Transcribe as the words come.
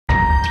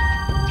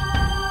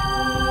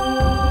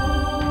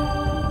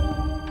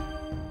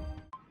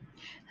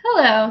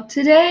Well,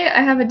 today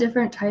I have a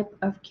different type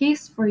of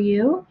case for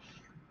you,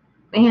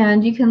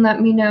 and you can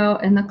let me know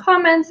in the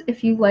comments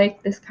if you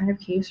like this kind of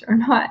case or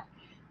not.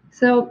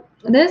 So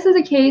this is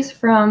a case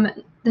from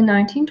the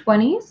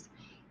 1920s,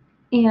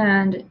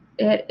 and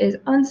it is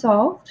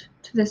unsolved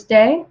to this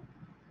day.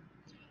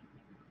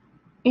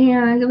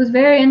 And it was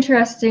very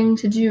interesting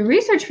to do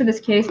research for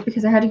this case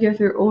because I had to go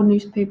through old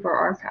newspaper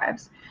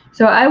archives.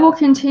 So I will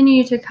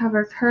continue to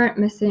cover current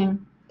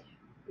missing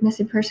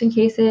person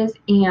cases,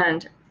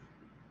 and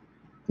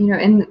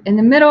in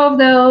the middle of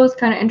those,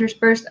 kind of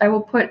interspersed, I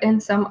will put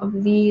in some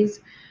of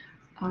these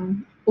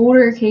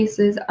older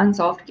cases,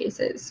 unsolved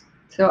cases.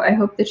 So I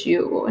hope that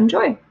you will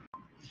enjoy.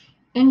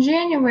 In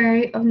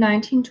January of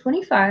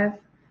 1925,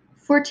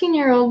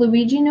 14-year-old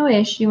Luigi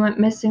Noschesi went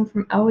missing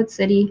from Ellwood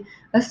City,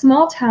 a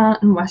small town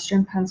in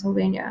western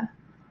Pennsylvania.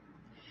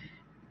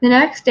 The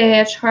next day,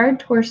 a charred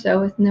torso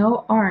with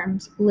no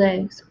arms,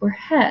 legs, or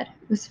head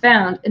was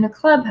found in a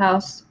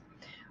clubhouse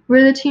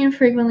where the teen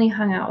frequently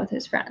hung out with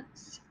his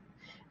friends.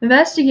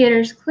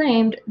 Investigators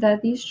claimed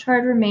that these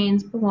charred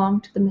remains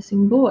belonged to the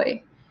missing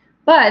boy,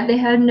 but they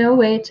had no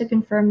way to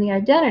confirm the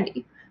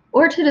identity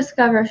or to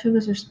discover who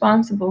was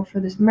responsible for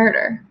this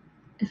murder,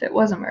 if it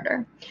was a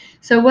murder.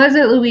 So was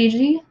it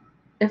Luigi?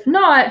 If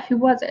not, who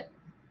was it?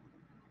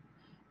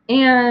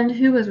 And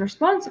who was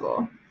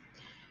responsible?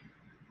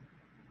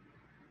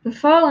 The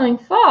following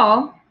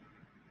fall,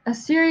 a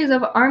series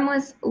of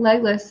armless,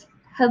 legless,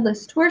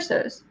 headless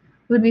torsos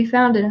would be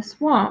found in a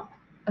swamp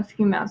a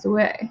few miles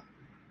away.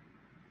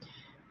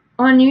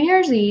 On New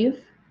Year's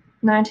Eve,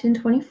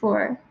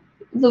 1924,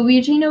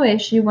 Luigi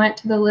Noschesi went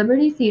to the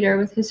Liberty Theater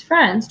with his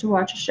friends to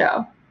watch a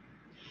show.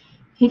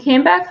 He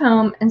came back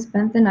home and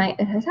spent the night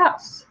at his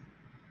house.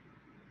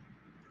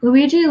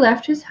 Luigi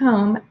left his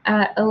home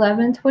at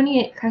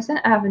 1128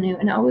 Crescent Avenue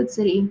in Ellwood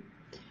City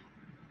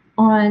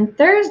on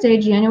Thursday,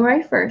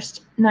 January 1st,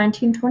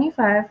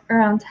 1925,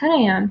 around 10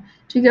 a.m.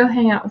 to go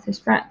hang out with his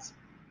friends.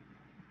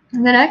 The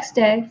next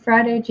day,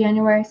 Friday,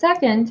 January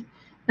 2nd,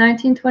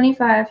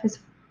 1925,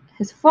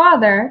 his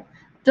father,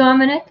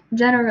 Dominic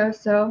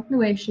Generoso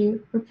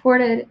Noschesi,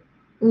 reported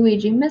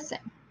Luigi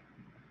missing.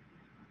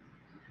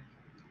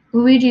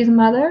 Luigi's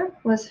mother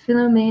was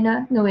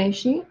Filomena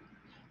Noschesi.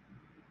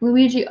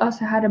 Luigi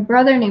also had a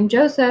brother named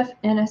Joseph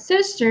and a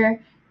sister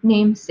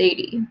named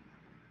Sadie.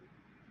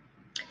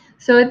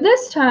 So at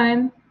this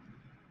time,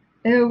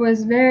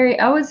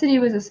 Ellwood City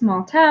was a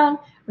small town,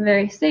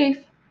 very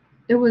safe.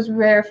 It was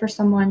rare for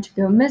someone to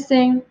go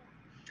missing.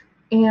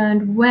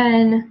 And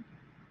when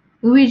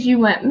Luigi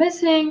went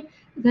missing,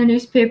 the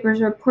newspapers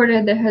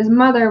reported that his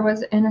mother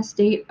was in a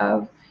state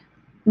of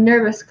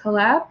nervous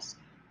collapse,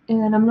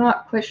 and I'm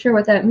not quite sure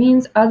what that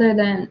means other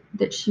than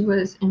that she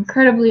was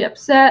incredibly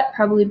upset,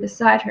 probably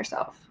beside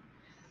herself.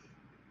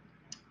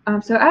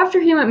 So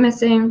after he went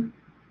missing,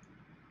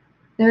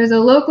 there was a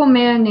local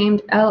man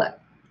named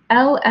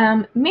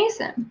L.M.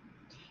 Mason,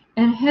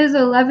 and his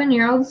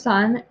 11-year-old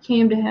son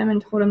came to him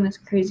and told him this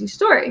crazy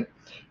story.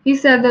 He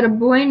said that a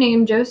boy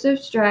named Joseph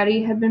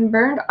Strati had been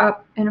burned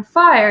up in a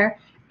fire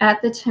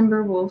at the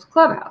Timberwolves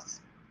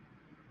clubhouse.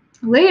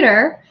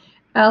 Later,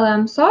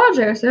 L.M. saw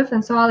Joseph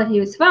and saw that he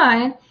was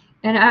fine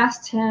and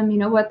asked him,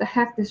 what the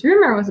heck this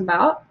rumor was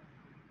about.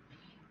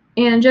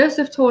 And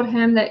Joseph told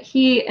him that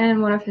he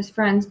and one of his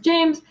friends,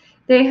 James,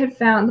 they had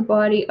found the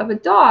body of a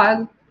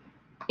dog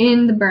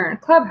in the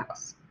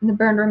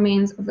burned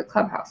remains of the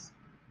clubhouse.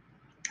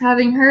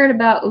 Having heard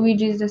about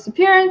Luigi's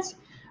disappearance,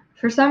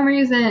 for some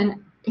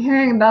reason,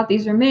 hearing about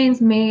these remains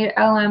made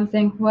L.M.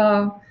 think,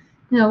 well,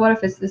 what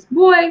if it's this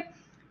boy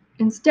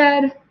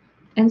instead?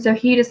 And so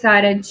he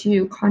decided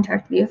to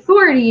contact the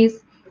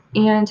authorities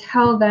and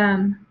tell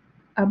them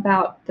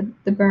about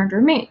the burned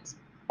remains.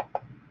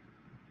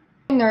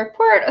 In the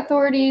report,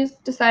 authorities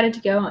decided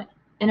to go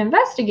and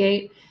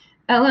investigate.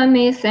 L.M.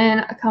 Mason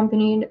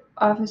accompanied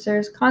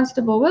officers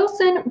Constable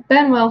Wilson,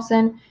 Ben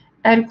Wilson,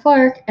 Ed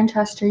Clark, and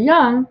Chester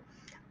Young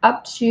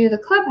up to the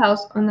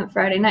clubhouse on the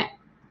Friday night.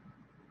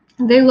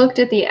 They looked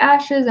at the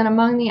ashes, and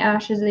among the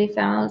ashes they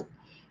found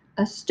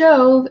a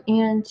stove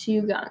and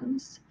 2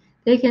 guns.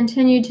 They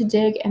continued to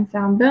dig and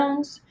found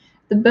bones.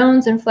 The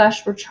bones and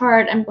flesh were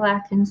charred and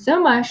blackened so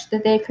much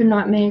that they could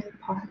not make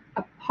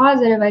a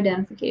positive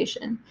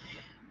identification.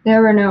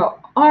 There were no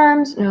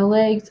arms, no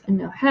legs, and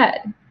no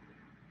head.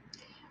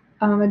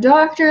 A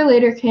doctor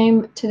later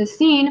came to the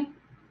scene,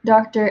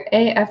 Dr.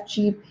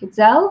 A.F.G.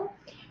 Pitzel.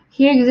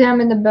 He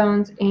examined the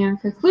bones and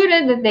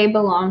concluded that they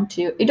belonged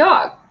to a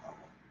dog.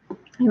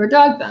 They were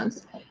dog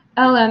bones.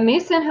 L.M.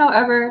 Mason,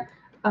 however,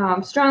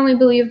 strongly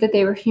believed that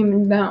they were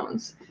human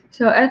bones.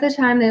 So at the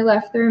time, they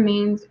left the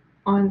remains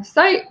on the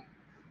site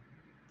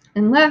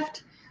and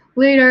left.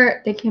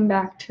 Later, they came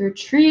back to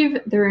retrieve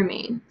the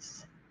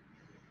remains.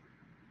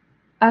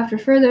 After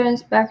further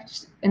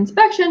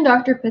inspection,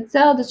 Dr.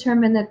 Pitzel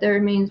determined that the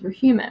remains were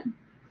human.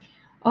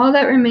 All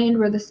that remained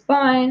were the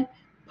spine,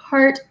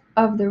 part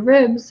of the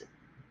ribs,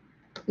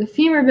 the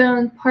femur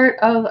bone, part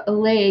of a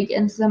leg,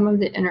 and some of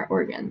the inner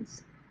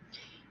organs.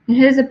 In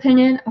his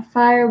opinion, a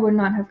fire would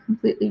not have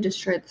completely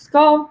destroyed the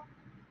skull.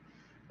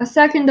 A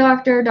second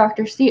doctor,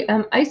 Dr.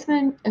 C.M.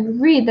 Eisman,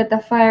 agreed that the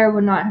fire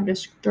would not have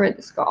destroyed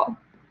the skull.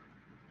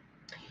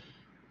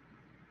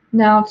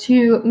 Now,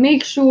 to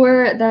make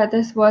sure that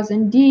this was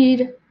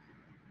indeed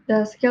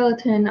the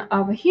skeleton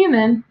of a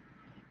human,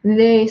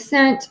 they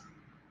sent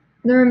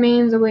the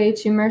remains away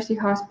to Mercy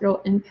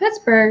Hospital in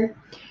Pittsburgh.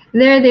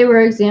 There they were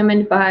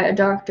examined by a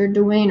Dr.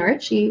 Dwayne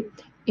Ritchie,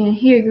 and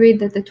he agreed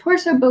that the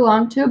torso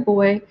belonged to a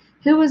boy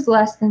who was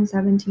less than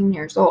 17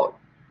 years old.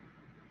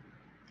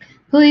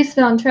 Police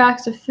found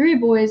tracks of 3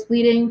 boys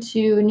leading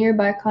to a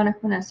nearby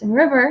Connoquenessing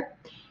River,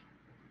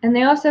 and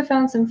they also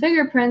found some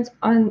fingerprints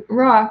on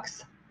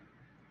rocks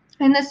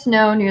in the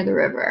snow near the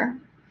river.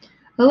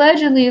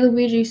 Allegedly,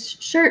 Luigi's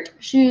shirt,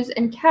 shoes,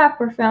 and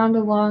cap were found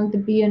along the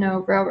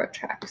B&O railroad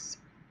tracks.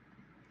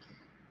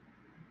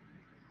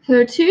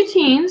 So 2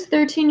 teens,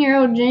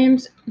 13-year-old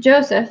James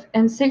Joseph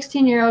and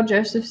 16-year-old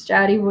Joseph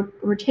Staddy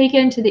were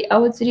taken to the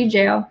Ellwood City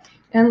jail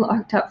and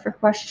locked up for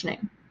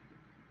questioning.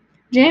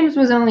 James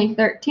was only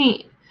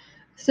 13,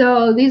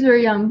 so these were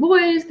young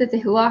boys that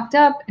they locked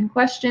up and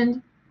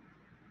questioned.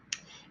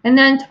 And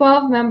then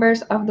 12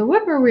 members of the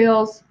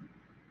Whippoorwills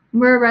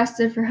were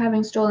arrested for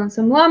having stolen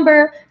some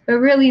lumber, but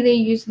really they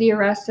used the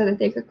arrest so that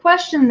they could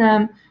question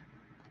them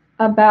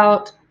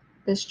about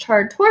this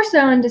charred torso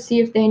and to see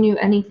if they knew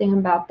anything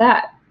about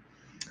that.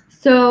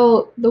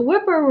 So the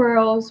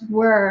Whippoorwills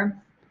were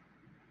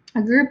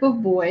a group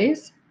of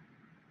boys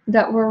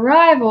that were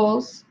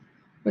rivals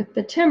with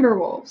the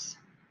Timberwolves.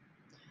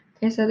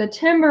 Okay, so the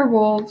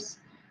Timberwolves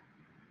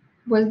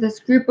was this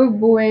group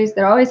of boys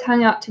that always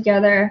hung out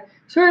together,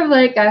 sort of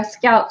like a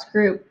scouts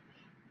group,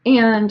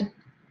 and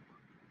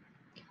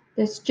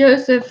this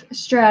Joseph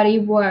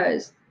Staddy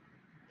was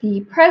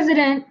the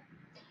president,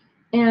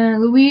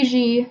 and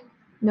Luigi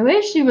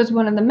Noschesi was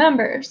one of the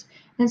members.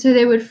 And so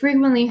they would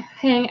frequently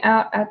hang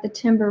out at the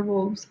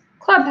Timberwolves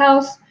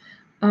clubhouse,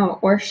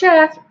 or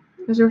shack.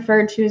 It was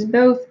referred to as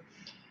both.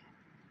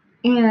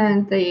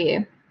 And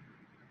the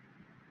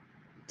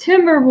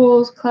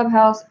Timberwolves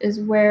clubhouse is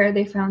where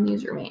they found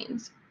these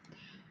remains.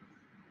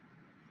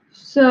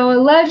 So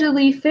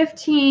allegedly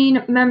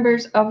 15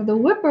 members of the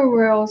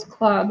Whippoorwills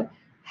Club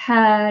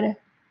had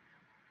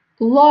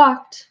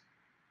locked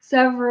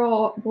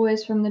several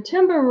boys from the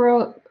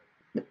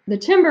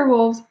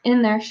Timberwolves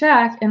in their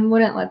shack and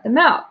wouldn't let them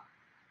out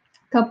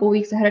a couple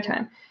weeks ahead of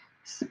time.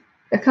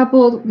 A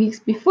couple of weeks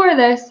before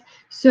this,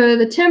 so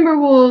the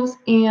Timberwolves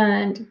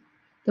and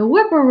the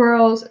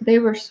Whippoorwills, they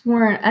were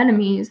sworn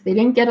enemies. They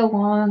didn't get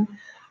along.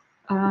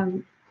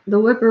 The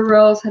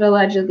Whippoorwills had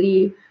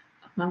allegedly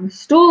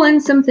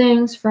stolen some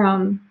things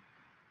from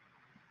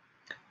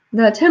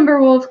the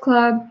Timberwolves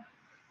Club,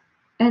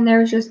 and there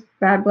was just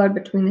bad blood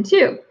between the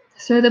two.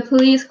 So the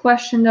police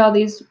questioned all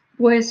these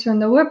boys from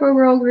the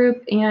Whippoorwill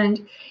group,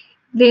 and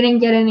they didn't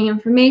get any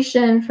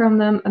information from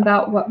them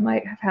about what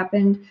might have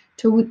happened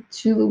to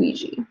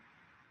Luigi.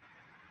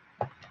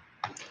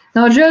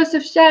 Now,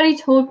 Joseph Staddy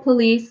told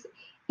police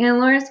and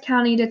Lawrence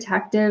County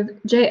Detective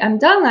J.M.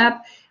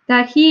 Dunlap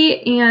that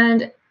he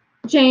and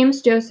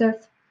James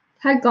Joseph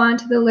had gone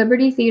to the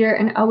Liberty Theater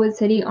in Ellwood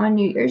City on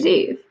New Year's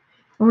Eve.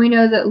 And we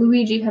know that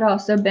Luigi had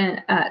also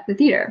been at the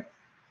theater.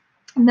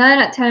 And then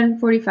at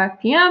 10:45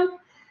 p.m.,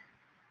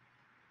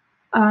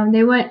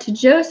 they went to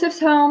Joseph's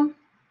home.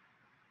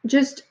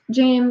 Just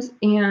James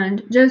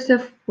and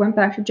Joseph went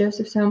back to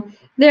Joseph's home.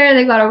 There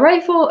they got a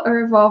rifle, a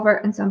revolver,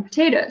 and some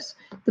potatoes.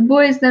 The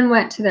boys then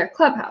went to their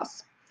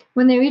clubhouse.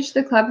 When they reached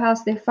the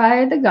clubhouse, they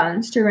fired the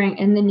guns to ring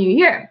in the new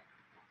year.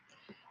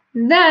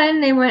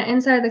 Then they went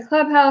inside the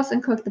clubhouse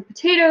and cooked the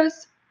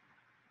potatoes.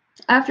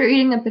 After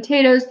eating the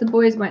potatoes, the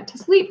boys went to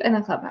sleep in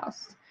the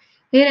clubhouse.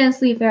 They didn't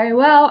sleep very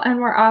well and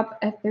were up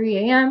at 3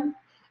 a.m.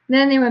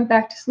 Then they went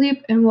back to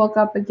sleep and woke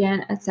up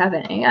again at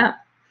 7 a.m.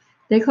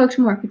 They cooked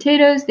more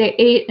potatoes, they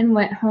ate, and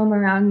went home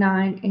around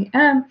 9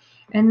 a.m.,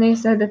 and they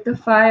said that the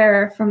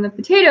fire from the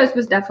potatoes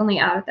was definitely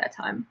out at that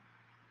time.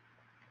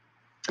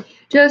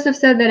 Joseph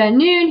said that at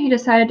noon he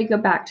decided to go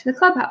back to the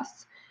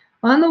clubhouse.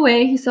 On the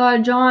way, he saw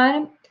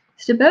John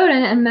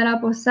Stoboden and met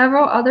up with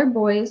several other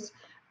boys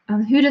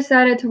who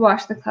decided to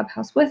watch the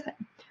clubhouse with him.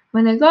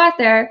 When they got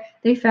there,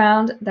 they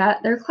found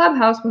that their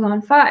clubhouse was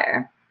on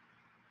fire.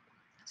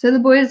 So the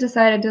boys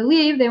decided to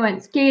leave. They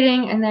went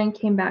skating and then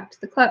came back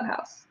to the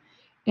clubhouse.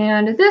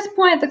 And at this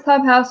point, the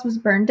clubhouse was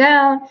burned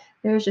down.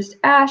 There was just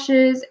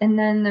ashes and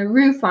then the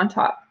roof on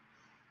top.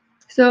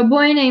 So a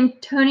boy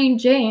named Tony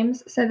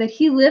James said that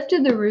he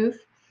lifted the roof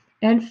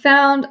and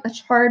found a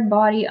charred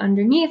body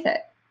underneath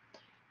it.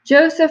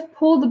 Joseph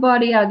pulled the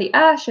body out of the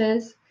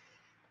ashes.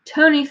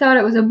 Tony thought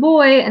it was a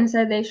boy and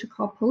said they should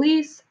call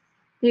police.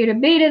 They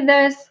debated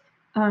this.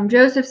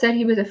 Joseph said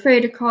he was afraid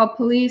to call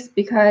police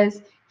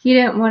because he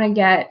didn't want to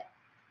get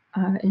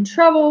in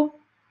trouble.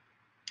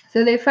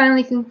 So they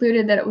finally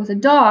concluded that it was a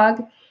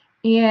dog,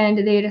 and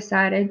they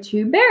decided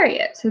to bury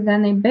it. So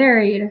then they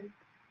buried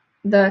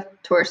the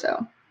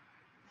torso.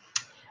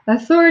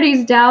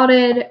 Authorities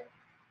doubted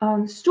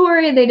the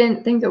story. They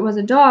didn't think it was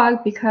a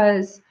dog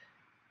because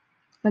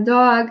a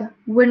dog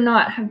would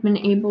not have been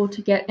able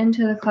to get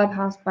into the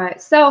clubhouse by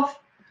itself.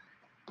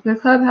 The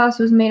clubhouse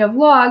was made of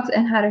logs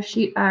and had a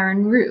sheet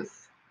iron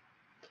roof.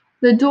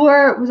 The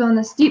door was on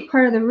the steep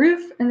part of the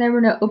roof, and there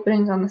were no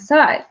openings on the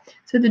side.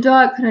 So the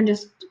dog couldn't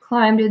just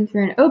climbed in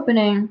through an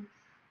opening.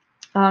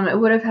 It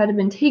would have had to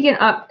been taken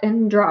up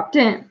and dropped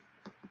in.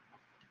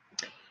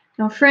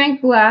 Now,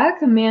 Frank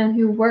Black, a man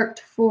who worked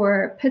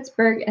for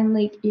Pittsburgh and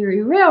Lake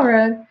Erie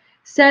Railroad,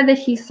 said that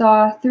he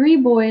saw 3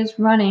 boys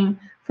running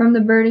from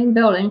the burning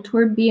building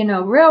toward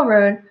B&O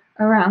Railroad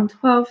around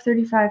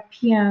 12:35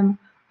 p.m.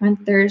 on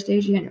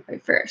Thursday, January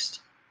 1st.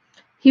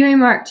 He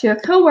remarked to a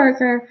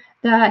co-worker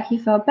that he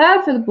felt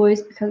bad for the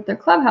boys because their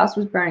clubhouse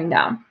was burning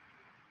down.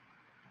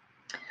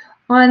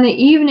 On the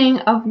evening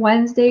of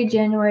Wednesday,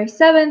 January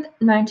 7th,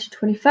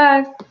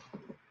 1925,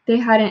 they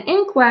had an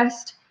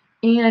inquest,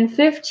 and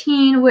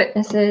 15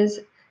 witnesses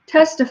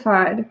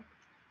testified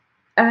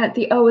at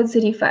the Ellwood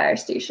City fire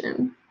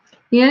station.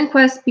 The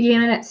inquest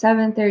began at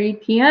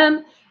 7:30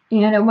 p.m.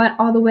 and it went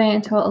all the way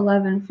until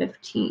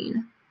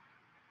 11:15.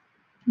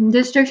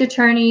 District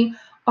Attorney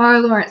R.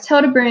 Lawrence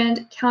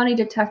Hildebrand, County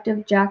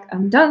Detective Jack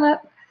M.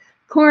 Dunlap,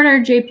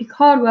 Coroner J.P.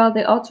 Caldwell,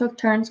 they all took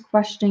turns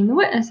questioning the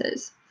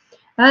witnesses.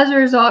 As a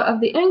result of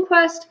the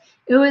inquest,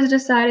 it was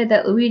decided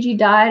that Luigi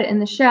died in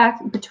the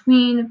shack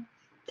between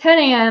 10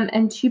 a.m.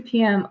 and 2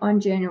 p.m. on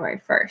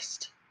January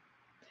 1st.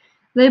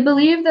 They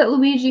believed that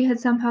Luigi had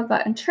somehow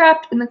gotten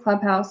trapped in the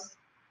clubhouse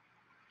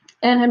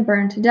and had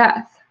burned to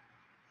death.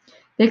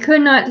 They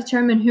could not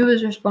determine who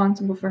was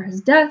responsible for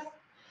his death.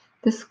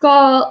 The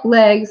skull,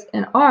 legs,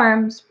 and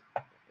arms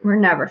were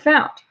never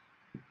found.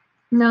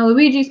 Now,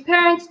 Luigi's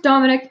parents,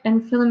 Dominic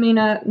and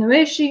Filomena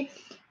Noschesi,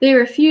 they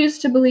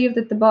refused to believe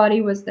that the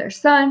body was their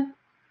son.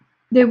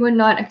 They would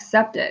not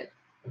accept it.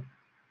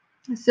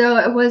 So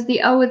it was the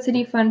Ellwood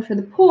City Fund for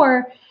the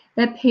Poor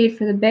that paid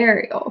for the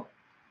burial.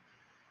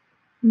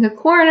 The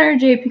coroner,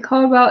 J.P.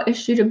 Caldwell,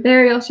 issued a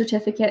burial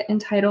certificate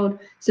entitled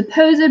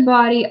Supposed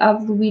Body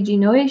of Luigi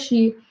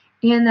Noschesi,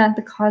 and that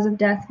the cause of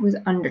death was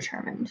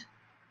undetermined.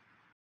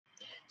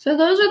 So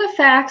those are the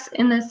facts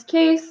in this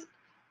case,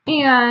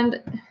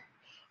 and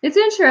it's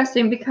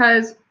interesting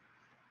because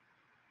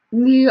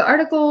the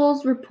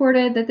articles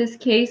reported that this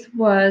case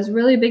was a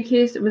really big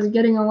case. It was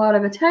getting a lot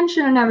of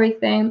attention and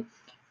everything.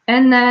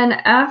 And then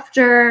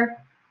after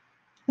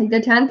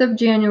the 10th of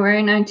January,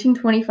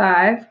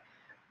 1925,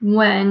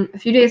 when a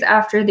few days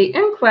after the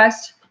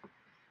inquest,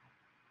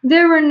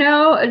 there was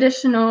no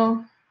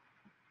additional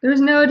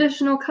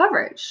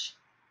coverage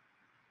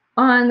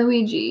on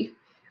Luigi.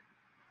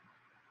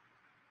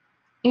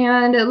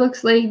 And it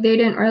looks like they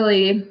didn't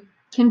really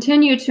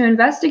continue to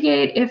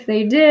investigate. If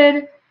they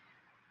did,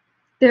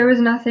 there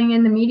was nothing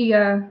in the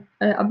media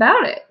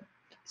about it.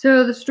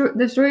 So the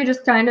story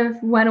just kind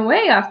of went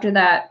away after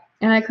that,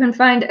 and I couldn't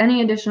find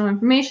any additional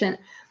information.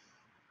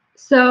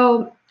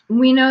 So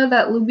we know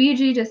that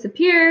Luigi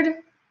disappeared,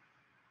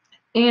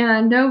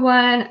 and no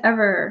one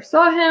ever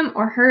saw him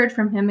or heard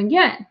from him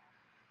again.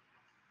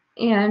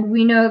 And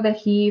we know that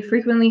he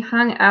frequently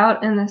hung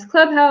out in this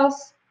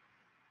clubhouse.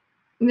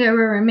 There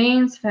were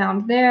remains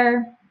found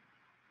there.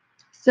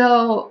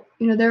 So,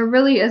 there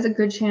really is a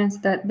good chance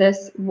that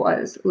this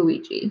was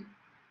Luigi,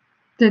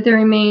 that the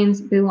remains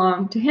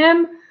belong to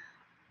him.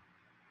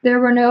 There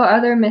were no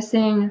other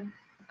missing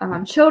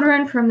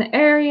children from the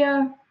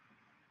area.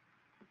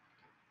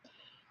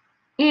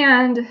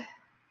 And,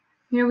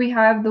 we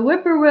have the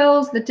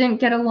whippoorwills that didn't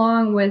get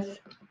along with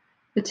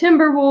the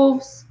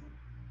Timberwolves.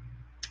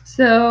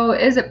 So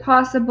is it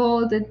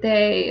possible that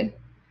they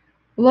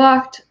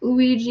locked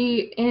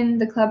Luigi in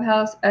the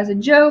clubhouse as a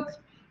joke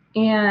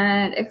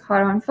and it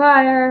caught on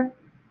fire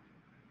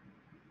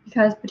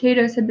because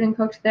potatoes had been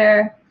cooked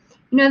there?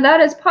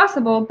 That is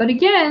possible, but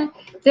again,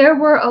 there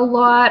were a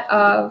lot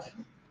of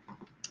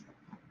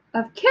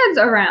kids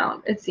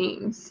around, it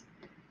seems.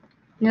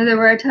 There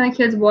were a ton of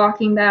kids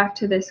walking back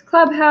to this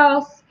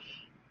clubhouse,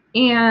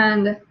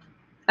 and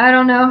I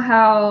don't know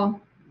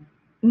how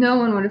no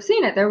one would have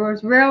seen it. There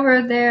was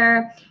railroad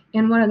there,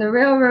 and one of the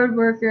railroad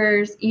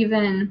workers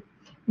even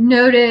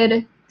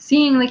noted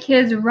seeing the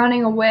kids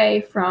running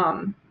away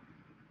from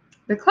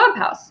the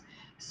clubhouse.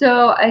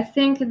 So I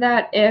think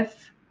that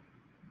if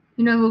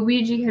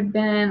Luigi had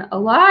been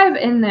alive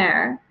in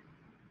there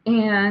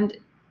and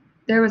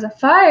there was a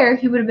fire,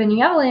 he would have been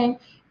yelling,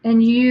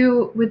 and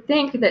you would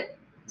think that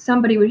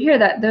somebody would hear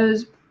that.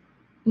 Those,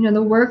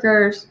 the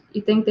workers,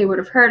 you think they would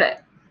have heard it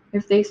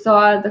if they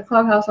saw the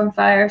clubhouse on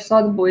fire,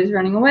 saw the boys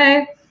running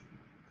away.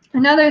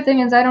 Another thing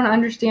is I don't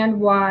understand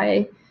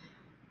why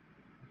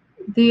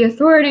the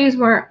authorities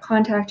weren't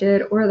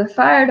contacted or the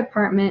fire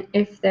department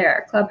if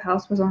their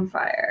clubhouse was on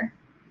fire.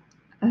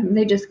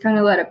 They just kind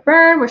of let it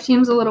burn, which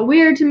seems a little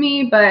weird to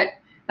me, but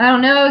I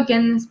don't know.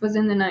 Again, this was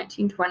in the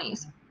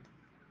 1920s.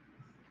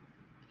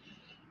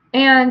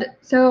 And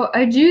so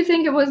I do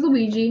think it was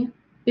Luigi,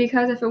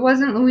 because if it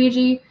wasn't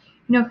Luigi,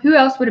 who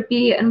else would it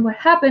be and what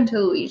happened to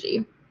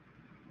Luigi?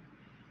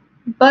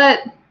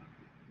 But,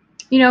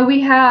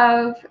 we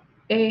have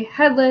a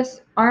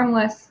headless,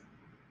 armless,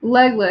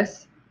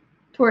 legless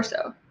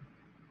torso.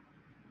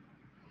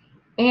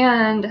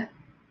 And,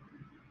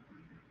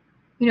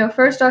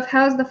 First off,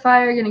 how's the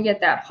fire going to get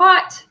that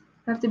hot?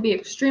 You have to be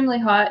extremely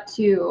hot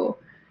to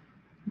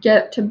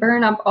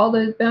burn up all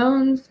those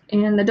bones.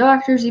 And the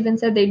doctors even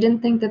said they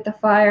didn't think that the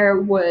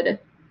fire would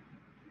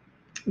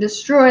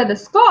destroy the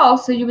skull,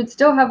 so you would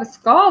still have a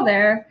skull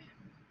there.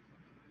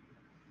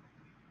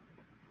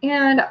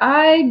 And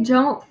I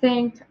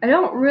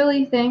don't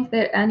really think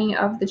that any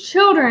of the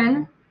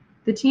children,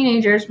 the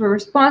teenagers, were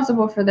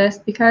responsible for this,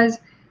 because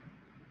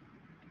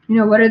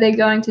what are they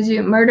going to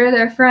do? Murder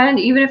their friend,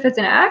 even if it's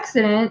an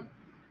accident,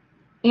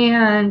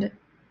 and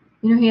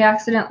he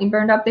accidentally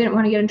burned up. They didn't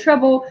want to get in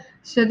trouble,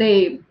 so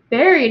they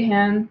buried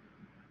him.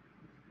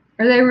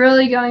 Are they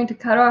really going to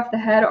cut off the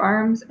head,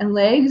 arms, and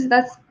legs?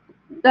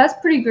 That's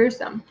pretty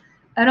gruesome.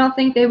 I don't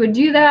think they would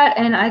do that,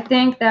 and I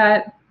think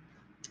that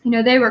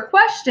they were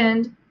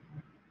questioned,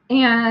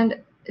 and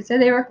so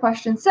they were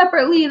questioned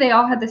separately. They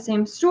all had the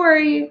same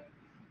story,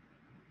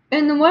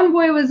 and the one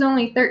boy was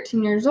only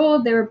 13 years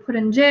old. They were put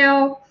in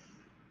jail.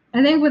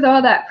 I think with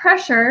all that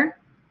pressure,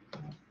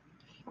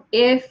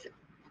 if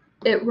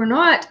it were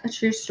not a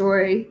true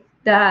story,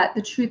 that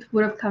the truth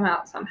would have come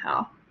out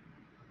somehow.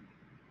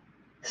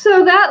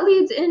 So that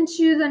leads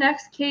into the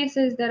next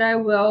cases that I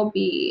will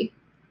be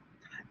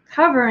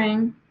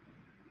covering,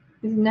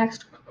 these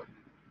next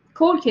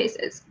cold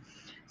cases.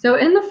 So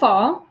in the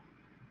fall,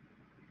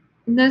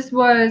 this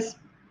was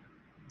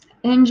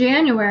in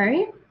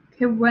January,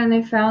 when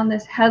they found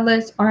this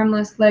headless,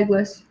 armless,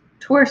 legless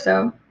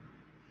torso.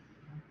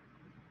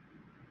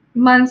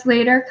 Months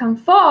later, come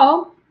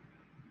fall,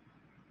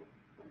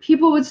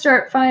 people would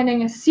start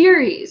finding a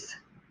series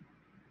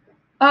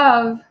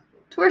of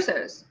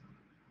torsos.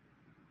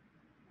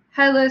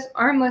 Headless,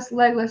 armless,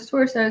 legless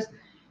torsos,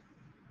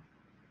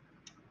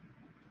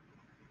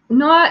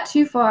 not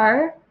too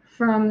far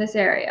from this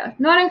area.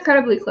 Not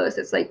incredibly close,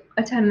 it's like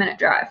a 10-minute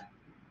drive.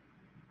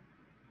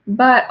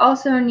 But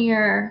also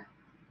near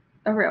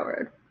a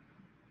railroad.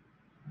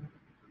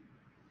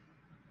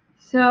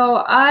 So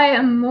I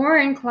am more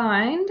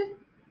inclined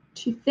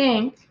to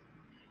think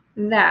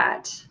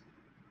that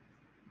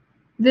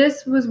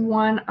this was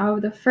one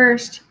of the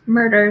first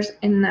murders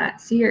in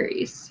that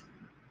series.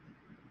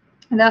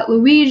 That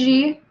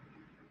Luigi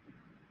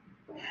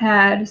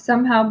had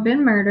somehow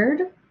been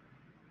murdered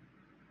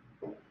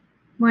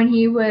when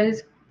he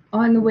was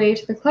on the way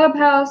to the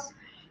clubhouse.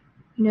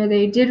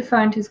 They did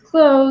find his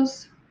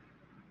clothes.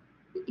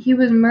 He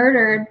was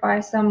murdered by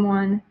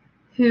someone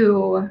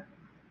who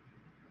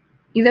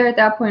either at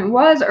that point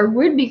was or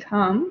would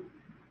become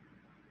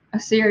a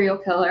serial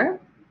killer.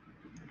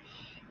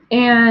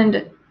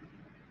 And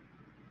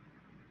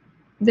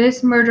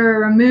this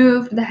murderer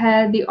removed the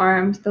head, the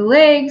arms, the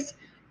legs,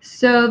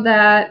 so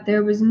that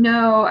there was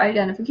no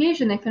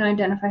identification. They couldn't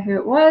identify who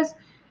it was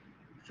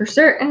for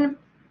certain.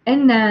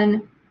 And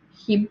then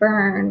he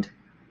burned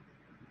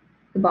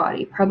the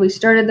body. Probably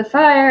started the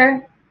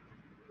fire,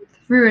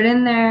 threw it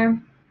in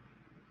there,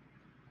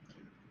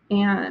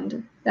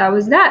 and that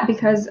was that,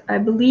 because I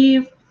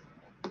believe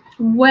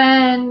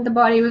when the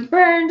body was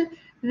burned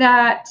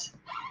that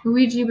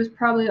Luigi was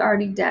probably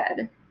already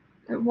dead.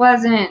 It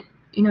wasn't,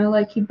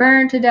 like he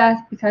burned to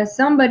death because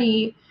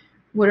somebody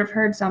would have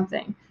heard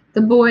something.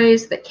 The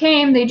boys that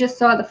came, they just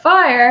saw the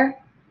fire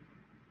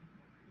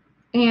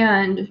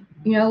and,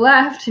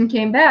 left and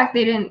came back.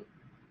 They didn't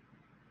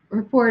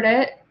report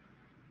it,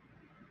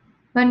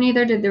 but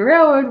neither did the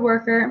railroad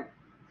worker.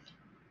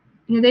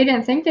 They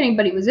didn't think that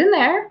anybody was in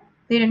there.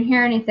 They didn't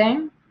hear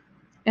anything.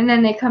 And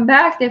then they come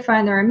back, they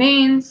find the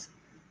remains,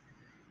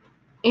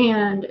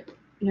 and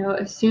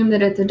assume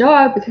that it's a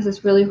dog, because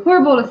it's really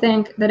horrible to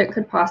think that it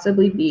could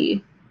possibly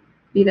be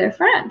their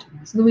friend.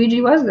 So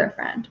Luigi was their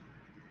friend.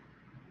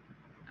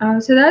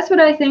 So that's what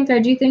I think. I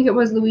do think it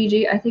was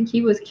Luigi. I think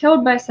he was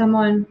killed by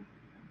someone,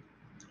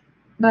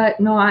 but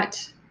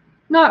not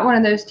one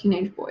of those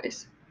teenage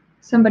boys.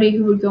 Somebody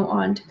who would go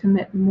on to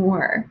commit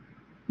more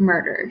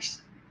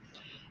murders.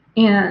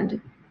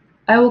 And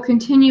I will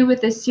continue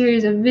with this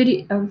series of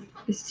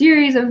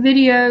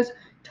videos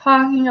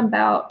talking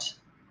about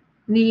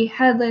the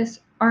headless,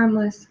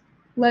 armless,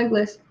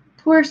 legless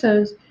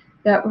torsos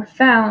that were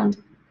found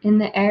in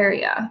the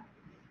area.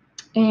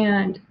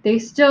 And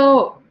there's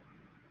still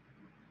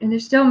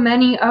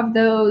many of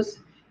those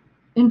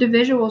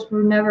individuals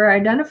were never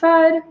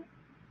identified,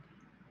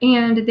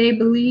 and they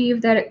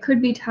believe that it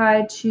could be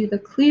tied to the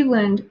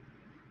Cleveland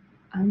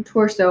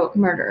torso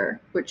murder,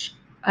 which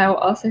I will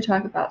also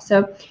talk about.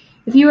 So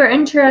if you are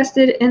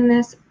interested in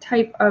this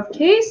type of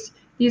case,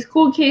 these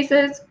cold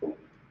cases,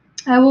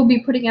 I will be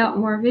putting out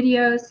more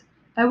videos.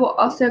 I will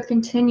also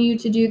continue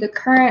to do the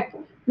current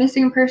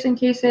missing person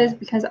cases,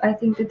 because I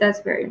think that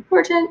that's very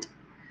important.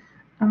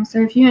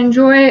 So if you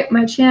enjoy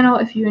my channel,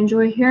 if you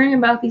enjoy hearing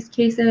about these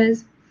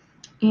cases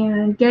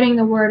and getting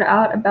the word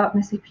out about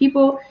missing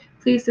people,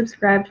 please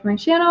subscribe to my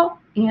channel,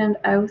 and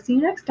I will see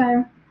you next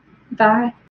time. Bye.